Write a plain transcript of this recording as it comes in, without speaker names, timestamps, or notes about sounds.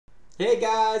Hey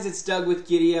guys, it's Doug with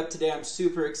Giddy Up. Today I'm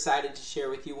super excited to share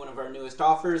with you one of our newest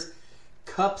offers,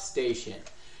 CupStation.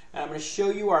 And I'm going to show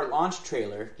you our launch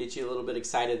trailer, get you a little bit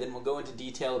excited, then we'll go into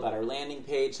detail about our landing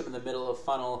page, some of the middle of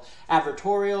funnel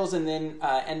advertorials, and then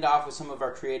end off with some of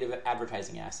our creative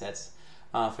advertising assets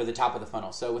for the top of the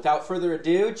funnel. So without further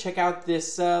ado, check out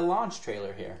this launch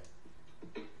trailer here.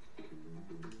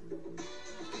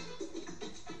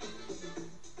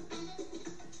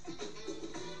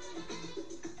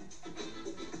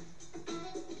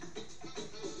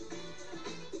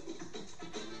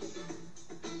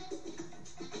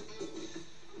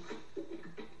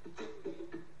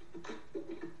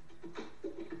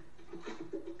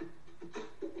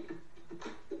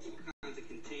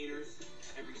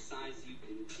 Every size you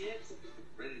can get,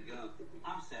 ready to go.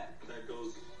 I'm set. That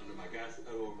goes under my gas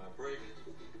pedal or my brake.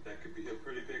 That could be a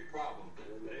pretty big problem.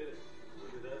 I made it.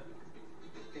 Look at that.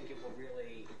 I think it will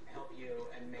really help you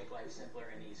and make life simpler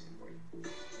and easy for you.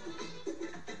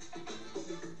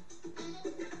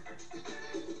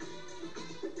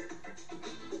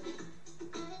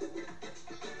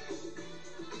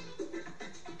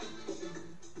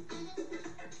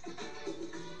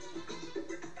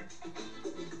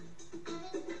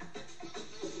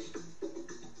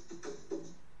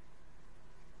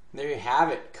 There you have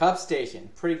it,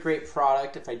 CupStation. Pretty great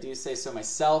product, if I do say so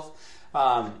myself.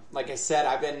 Like I said,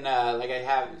 I've been, like I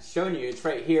have shown you, it's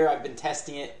right here. I've been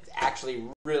testing it. It's actually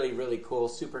really, really cool,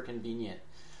 super convenient.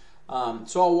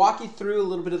 So I'll walk you through a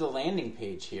little bit of the landing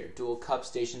page here. Dual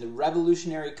CupStation, the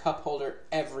revolutionary cup holder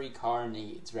every car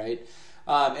needs, right?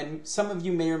 And some of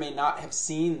you may or may not have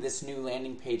seen this new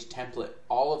landing page template.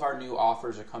 All of our new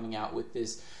offers are coming out with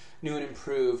this new and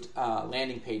improved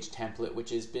landing page template, which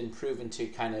has been proven to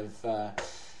kind of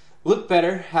look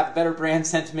better, have better brand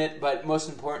sentiment, but most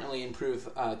importantly improve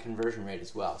conversion rate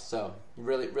as well. So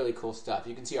really, really cool stuff.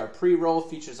 You can see our pre-roll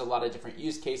features a lot of different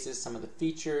use cases, some of the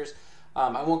features.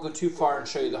 I won't go too far and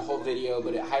show you the whole video,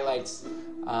 but it highlights,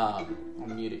 I'll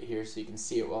mute it here so you can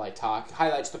see it while I talk. It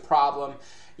highlights the problem.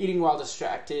 Eating while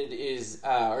distracted is,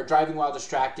 or driving while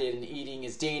distracted and eating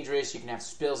is dangerous. You can have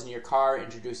spills in your car.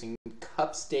 Introducing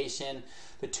CupStation,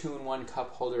 the 2-in-1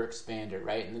 cup holder expander,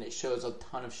 right? And then it shows a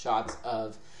ton of shots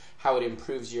of how it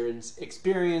improves your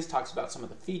experience, talks about some of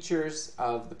the features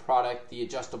of the product, the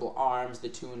adjustable arms, the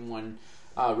 2-in-1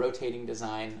 rotating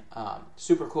design.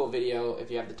 Super cool video. If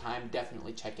you have the time,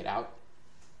 definitely check it out.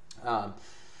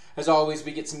 As always,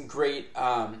 we get some great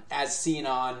as seen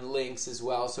on links as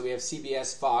well. So we have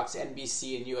CBS, Fox,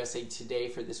 NBC, and USA Today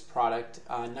for this product.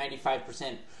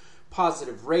 95%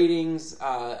 positive ratings,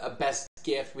 a best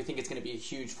gift. We think it's going to be a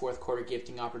huge fourth quarter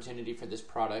gifting opportunity for this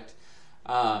product.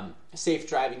 Safe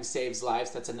driving saves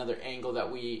lives. That's another angle that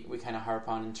we kind of harp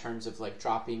on in terms of like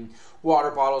dropping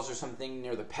water bottles or something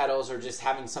near the pedals, or just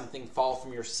having something fall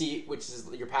from your seat, which is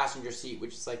your passenger seat,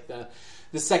 which is like the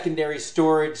secondary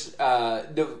storage,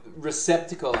 the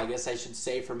receptacle, I guess I should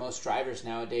say, for most drivers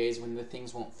nowadays when the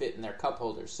things won't fit in their cup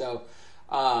holders. So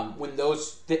when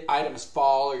those items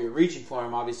fall or you're reaching for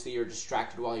them, obviously you're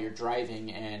distracted while you're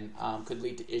driving and could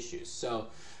lead to issues. So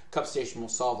CupStation will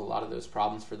solve a lot of those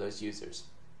problems for those users.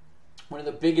 One of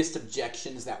the biggest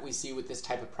objections that we see with this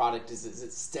type of product is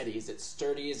it steady? Is it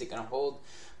sturdy? Is it going to hold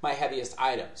my heaviest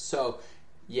items? So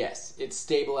yes, it's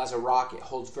stable as a rock. It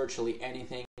holds virtually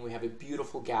anything. We have a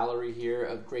beautiful gallery here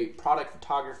of great product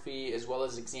photography as well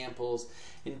as examples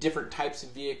in different types of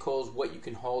vehicles, what you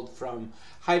can hold from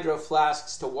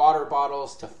hydroflasks to water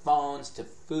bottles to phones to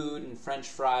food and French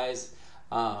fries.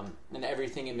 And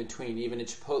everything in between, even a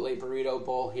Chipotle burrito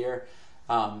bowl here.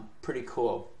 Pretty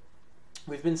cool.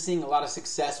 We've been seeing a lot of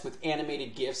success with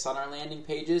animated GIFs on our landing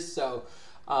pages, so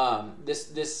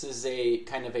this is a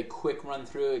kind of a quick run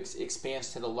through.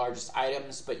 Expands to the largest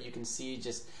items, but you can see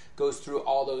just goes through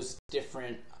all those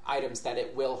different items that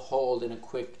it will hold in a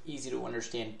quick, easy to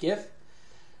understand GIF.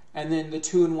 And then the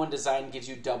 2-in-1 design gives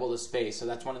you double the space. So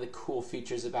that's one of the cool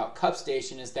features about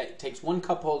CupStation, is that it takes one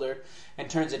cup holder and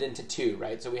turns it into two,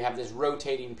 right? So we have this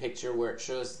rotating picture where it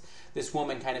shows this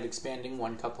woman kind of expanding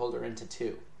one cup holder into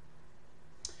two.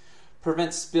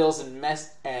 Prevents spills and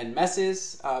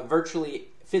messes.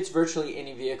 Fits virtually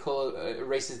any vehicle.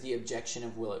 Erases the objection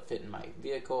of will it fit in my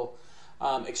vehicle.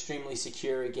 Extremely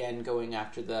secure, again, going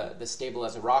after the stable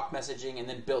as a rock messaging, and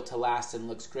then built to last and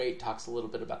looks great. Talks a little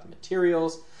bit about the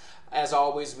materials. As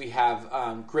always, we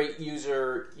have great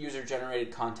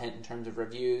user-generated content in terms of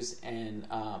reviews and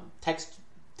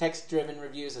text-driven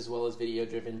reviews as well as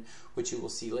video-driven, which you will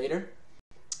see later.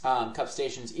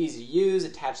 CupStation is easy to use.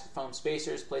 Attach the foam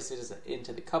spacers, place it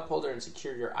into the cup holder, and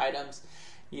secure your items.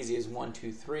 Easy as 1,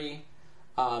 2, 3.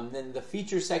 Then the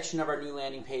feature section of our new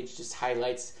landing page just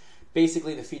highlights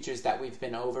Basically the features that we've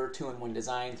been over: 2-in-1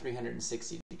 design,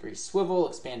 360-degree swivel,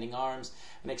 expanding arms,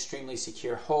 an extremely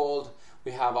secure hold.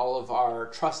 We have all of our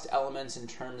trust elements in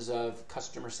terms of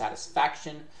customer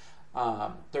satisfaction,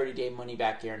 30-day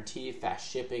money-back guarantee,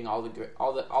 fast shipping, all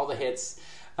the hits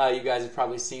you guys have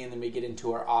probably seen. Then we get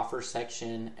into our offer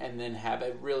section, and then have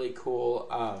a really cool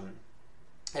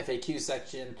FAQ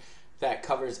section that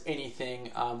covers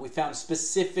anything. We found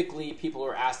specifically people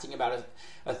were asking about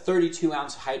a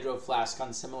 32-ounce hydro flask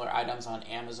on similar items on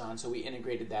Amazon, so we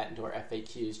integrated that into our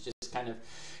FAQs, just kind of,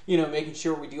 making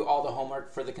sure we do all the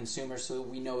homework for the consumer so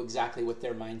we know exactly what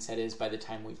their mindset is by the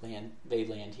time they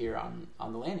land here on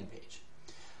the landing page.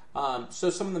 So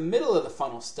some of the middle of the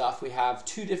funnel stuff, we have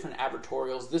 2 different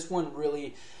advertorials. This one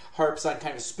really harps on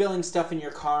kind of spilling stuff in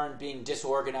your car and being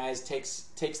disorganized,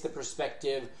 takes the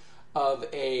perspective of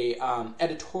a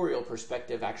editorial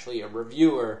perspective, actually a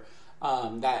reviewer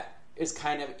that is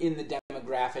kind of in the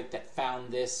demographic that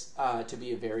found this to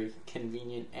be a very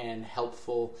convenient and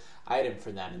helpful item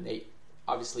for them. And they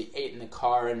obviously ate in the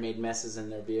car and made messes in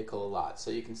their vehicle a lot.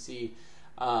 So you can see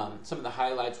some of the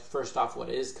highlights. First off, what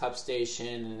is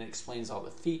CupStation, and it explains all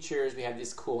the features. We have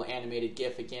this cool animated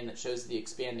GIF again that shows the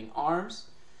expanding arms.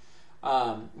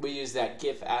 We use that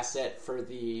GIF asset for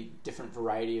the different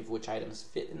variety of which items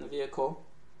fit in the vehicle.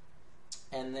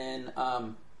 And then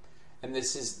and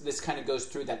this kind of goes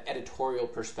through that editorial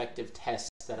perspective test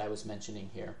that I was mentioning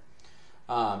here,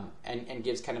 and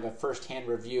gives kind of a first-hand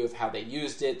review of how they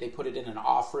used it. They put it in an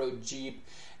off-road Jeep,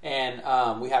 and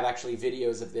we have actually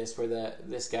videos of this where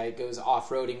this guy goes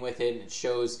off-roading with it, and it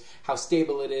shows how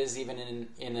stable it is even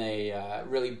in a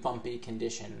really bumpy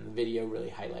condition. The video really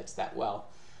highlights that well.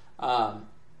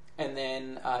 And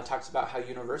then talks about how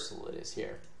universal it is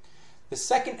here. The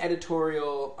second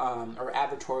editorial, or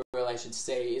advertorial I should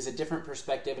say, is a different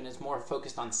perspective, and is more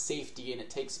focused on safety, and it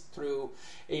takes through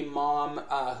a mom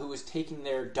who was taking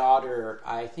their daughter,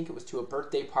 I think it was to a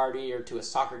birthday party or to a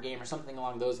soccer game or something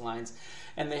along those lines,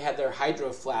 and they had their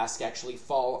hydro flask actually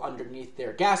fall underneath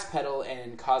their gas pedal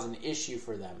and cause an issue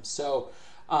for them. So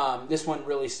this one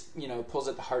really pulls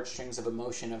at the heartstrings of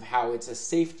emotion of how it's a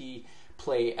safety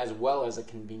play as well as a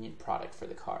convenient product for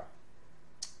the car.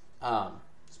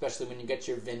 Especially when you get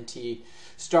your venti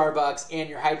Starbucks and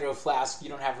your hydro flask, you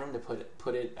don't have room to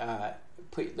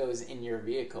put those in your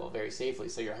vehicle very safely.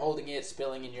 So you're holding it,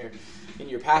 spilling in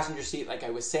your passenger seat, like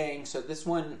I was saying. So this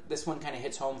one kind of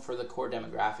hits home for the core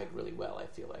demographic really well, I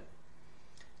feel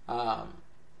like.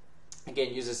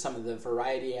 Again, uses some of the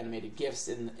variety animated GIFs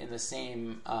in the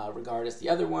same regard as the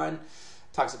other one.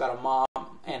 Talks about a mom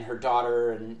and her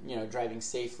daughter, and driving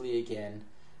safely again.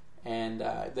 And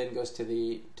then goes to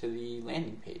the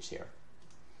landing page here.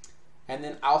 And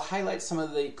then I'll highlight some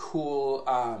of the cool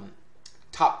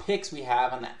top picks we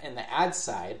have on the ad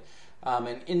side.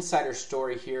 An insider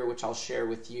story here, which I'll share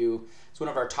with you. It's one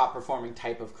of our top performing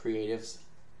type of creatives,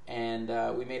 and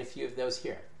we made a few of those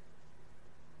here.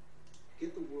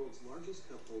 Get the world's largest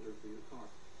cup holder for your car.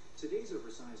 Today's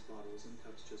oversized bottles and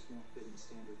cups just won't fit in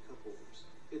standard cup holders.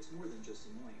 It's more than just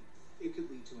annoying. It could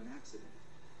lead to an accident.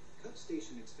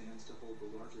 CupStation expands to hold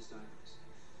the largest items: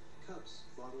 cups,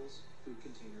 bottles, food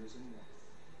containers, and more.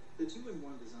 The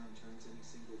 2-in-1 design turns any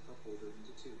single cup holder into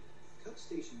 2.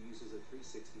 CupStation uses a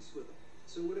 360 swivel,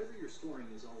 so whatever you're storing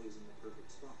is always in the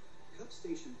perfect spot.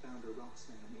 CupStation founder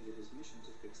Roxanne made it his mission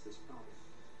to fix this problem.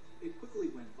 It quickly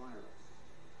went viral.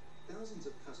 Thousands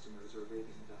of customers are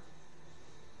raving about it.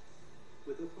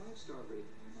 With a 5-star rating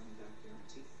and money-back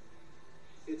guarantee,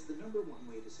 it's the #1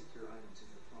 way to secure items in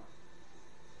your car.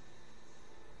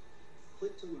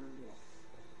 Click to learn more.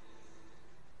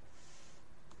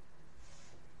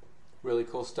 Really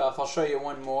cool stuff. I'll show you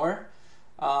one more.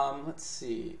 Let's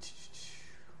see.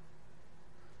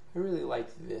 I really like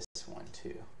this one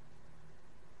too.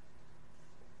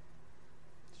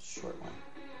 It's a short one.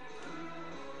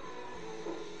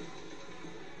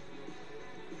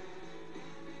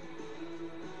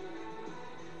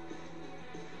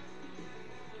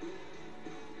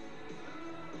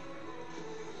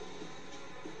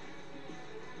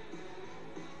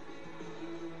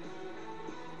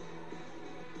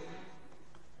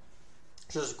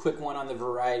 Just a quick one on the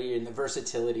variety and the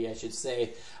versatility, I should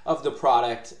say, of the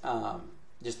product.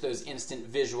 Just those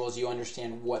instant visuals, you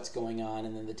understand what's going on,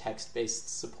 and then the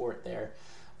text-based support there.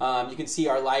 You can see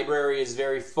our library is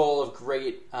very full of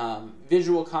great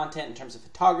visual content in terms of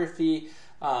photography,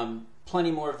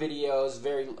 plenty more videos,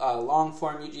 very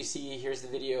long-form UGC. Here's the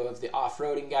video of the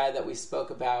off-roading guy that we spoke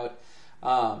about.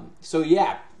 So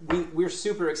yeah, we're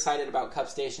super excited about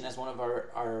CupStation as one of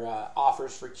our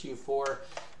offers for Q4.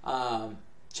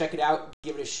 check it out,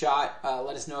 give it a shot.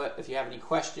 Let us know if you have any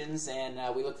questions, and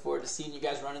we look forward to seeing you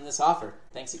guys running this offer.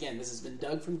 Thanks again. This has been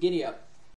Doug from GiddyUp.